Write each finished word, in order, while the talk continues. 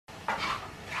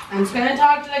I'm just gonna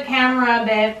talk to the camera a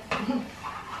bit.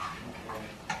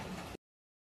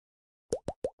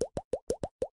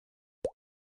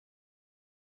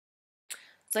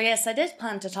 So yes, I did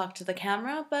plan to talk to the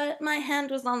camera, but my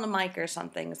hand was on the mic or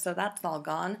something, so that's all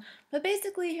gone. But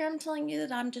basically here I'm telling you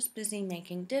that I'm just busy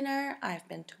making dinner, I've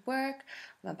been to work,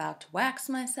 I'm about to wax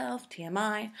myself,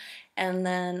 TMI, and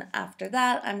then after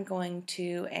that I'm going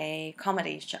to a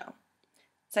comedy show.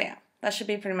 So yeah, that should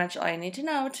be pretty much all you need to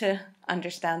know to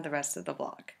understand the rest of the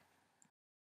vlog.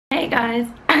 Hey guys!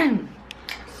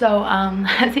 So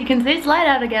as you can see, it's light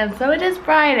out again, so it is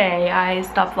Friday. I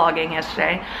stopped vlogging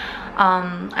yesterday.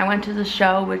 I went to the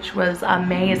show, which was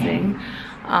amazing.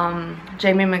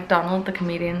 Jamie MacDonald, the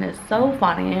comedian, is so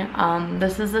funny.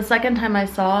 This is the second time I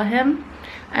saw him,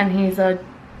 and he's a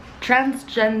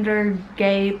transgender,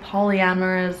 gay,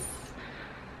 polyamorous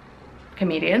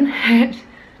comedian.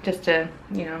 Just to,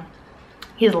 you know,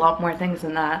 he's a lot more things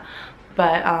than that.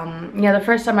 But yeah, the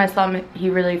first time I saw him, he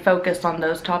really focused on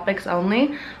those topics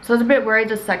only. So I was a bit worried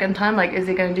the second time, like, is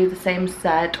he gonna do the same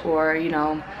set or, you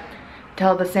know,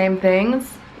 tell the same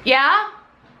things? Yeah?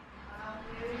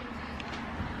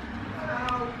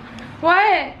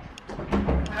 What?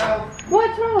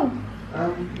 What's wrong?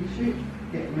 You should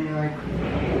get me like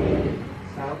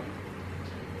soap.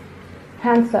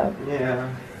 Hand soap.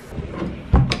 Yeah.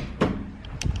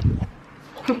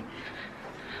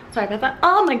 Sorry about that.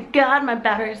 Oh my god, my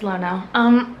battery's low now.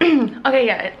 Okay,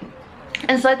 yeah.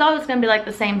 And so I thought it was gonna be like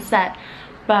the same set,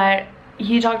 but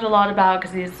he talked a lot about,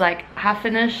 because he's like half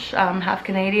Finnish, half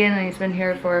Canadian, and he's been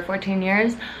here for 14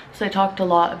 years. So he talked a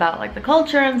lot about like the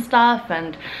culture and stuff,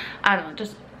 and I don't know,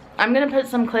 just, I'm gonna put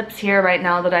some clips here right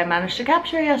now that I managed to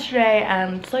capture yesterday,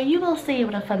 and so you will see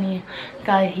what a funny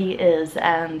guy he is,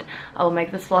 and I will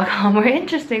make this vlog a lot more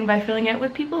interesting by filling it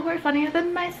with people who are funnier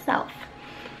than myself.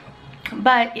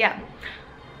 But yeah,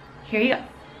 here you go.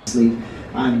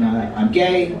 I'm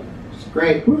gay. It's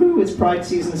great. Woohoo! It's Pride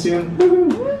season soon.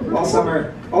 Woohoo! All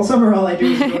summer, all I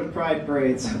do is go to Pride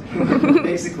parades.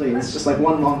 Basically, it's just like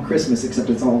one long Christmas, except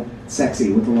it's all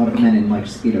sexy with a lot of men in like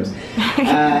speedos.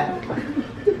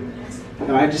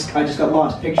 No, I just got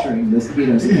lost picturing the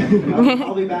speedos again.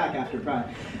 I'll be back after Pride.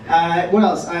 What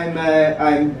else?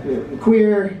 I'm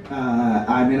queer.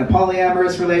 I'm in a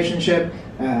polyamorous relationship,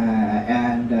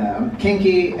 and I'm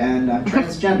kinky, and I'm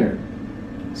transgender.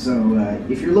 So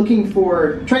if you're looking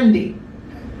for trendy,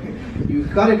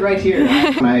 you've got it right here.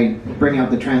 When I bring out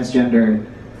the transgender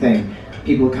thing,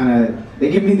 people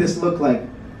they give me this look like,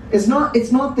 it's not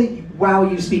the wow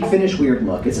you speak Finnish weird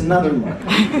look, it's another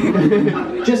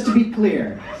look. Just to be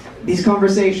clear, these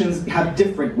conversations have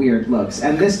different weird looks,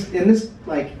 and this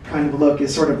like kind of look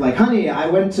is sort of like, honey, I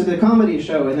went to the comedy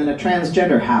show and then a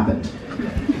transgender happened.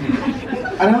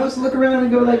 And I always look around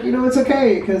and go like, you know, it's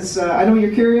okay, because I know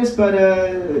you're curious, but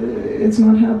it's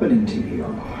not happening to you.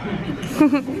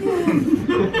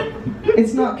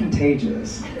 It's not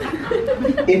contagious.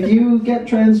 If you get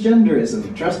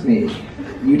transgenderism, trust me,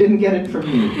 you didn't get it from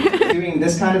me. Doing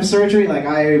this kind of surgery, like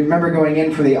I remember going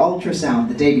in for the ultrasound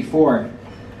the day before,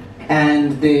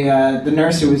 and the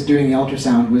nurse who was doing the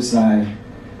ultrasound was, I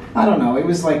don't know, it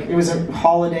was a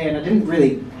holiday, and I didn't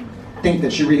really think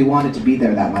that she really wanted to be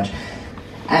there that much.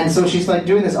 And so she's like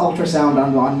doing this ultrasound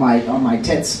on my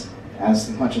tits, as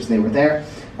much as they were there,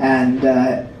 and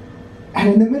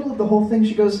in the middle of the whole thing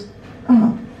she goes,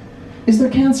 "Oh, is there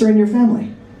cancer in your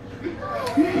family?"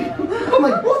 I'm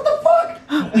like, what the fuck?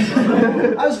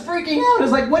 I was freaking out. I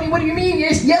was like, what do you mean?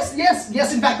 Yes,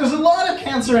 in fact, there's a lot of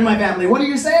cancer in my family. What are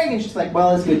you saying? And she's like,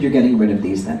 well, it's good you're getting rid of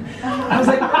these then. I was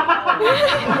like,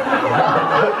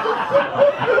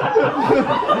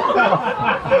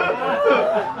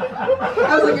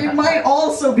 it might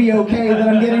also be okay that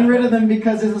I'm getting rid of them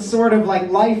because it's a sort of like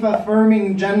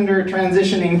life-affirming, gender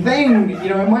transitioning thing. You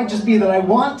know, it might just be that I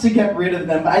want to get rid of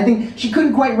them, but I think she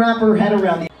couldn't quite wrap her head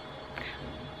around the...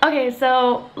 Okay,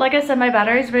 so like I said, my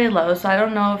battery's really low, so I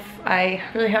don't know if I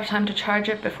really have time to charge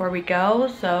it before we go.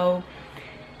 So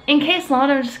in case not,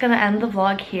 I'm just gonna end the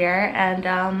vlog here,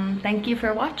 and thank you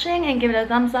for watching, and give it a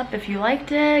thumbs up if you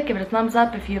liked it. Give it a thumbs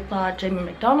up if you thought Jamie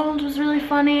MacDonald was really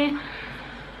funny.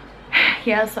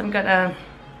 Yes, I'm gonna,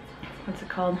 what's it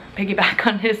called, piggyback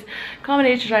on his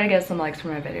comedy to try to get some likes for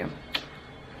my video.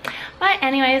 But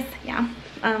anyways, yeah,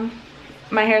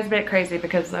 my hair's a bit crazy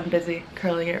because I'm busy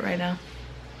curling it right now.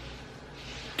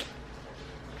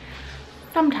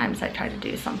 Sometimes I try to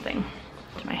do something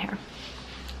to my hair.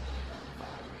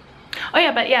 Oh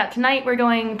yeah, but yeah, tonight we're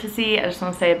going to see, I just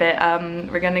want to say a bit,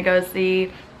 we're gonna go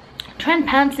see Trent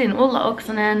Pansy and Ulla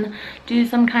Oksanen do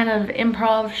some kind of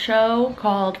improv show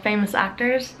called Famous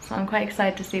Actors. So I'm quite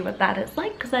excited to see what that is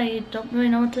like, because I don't really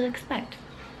know what to expect.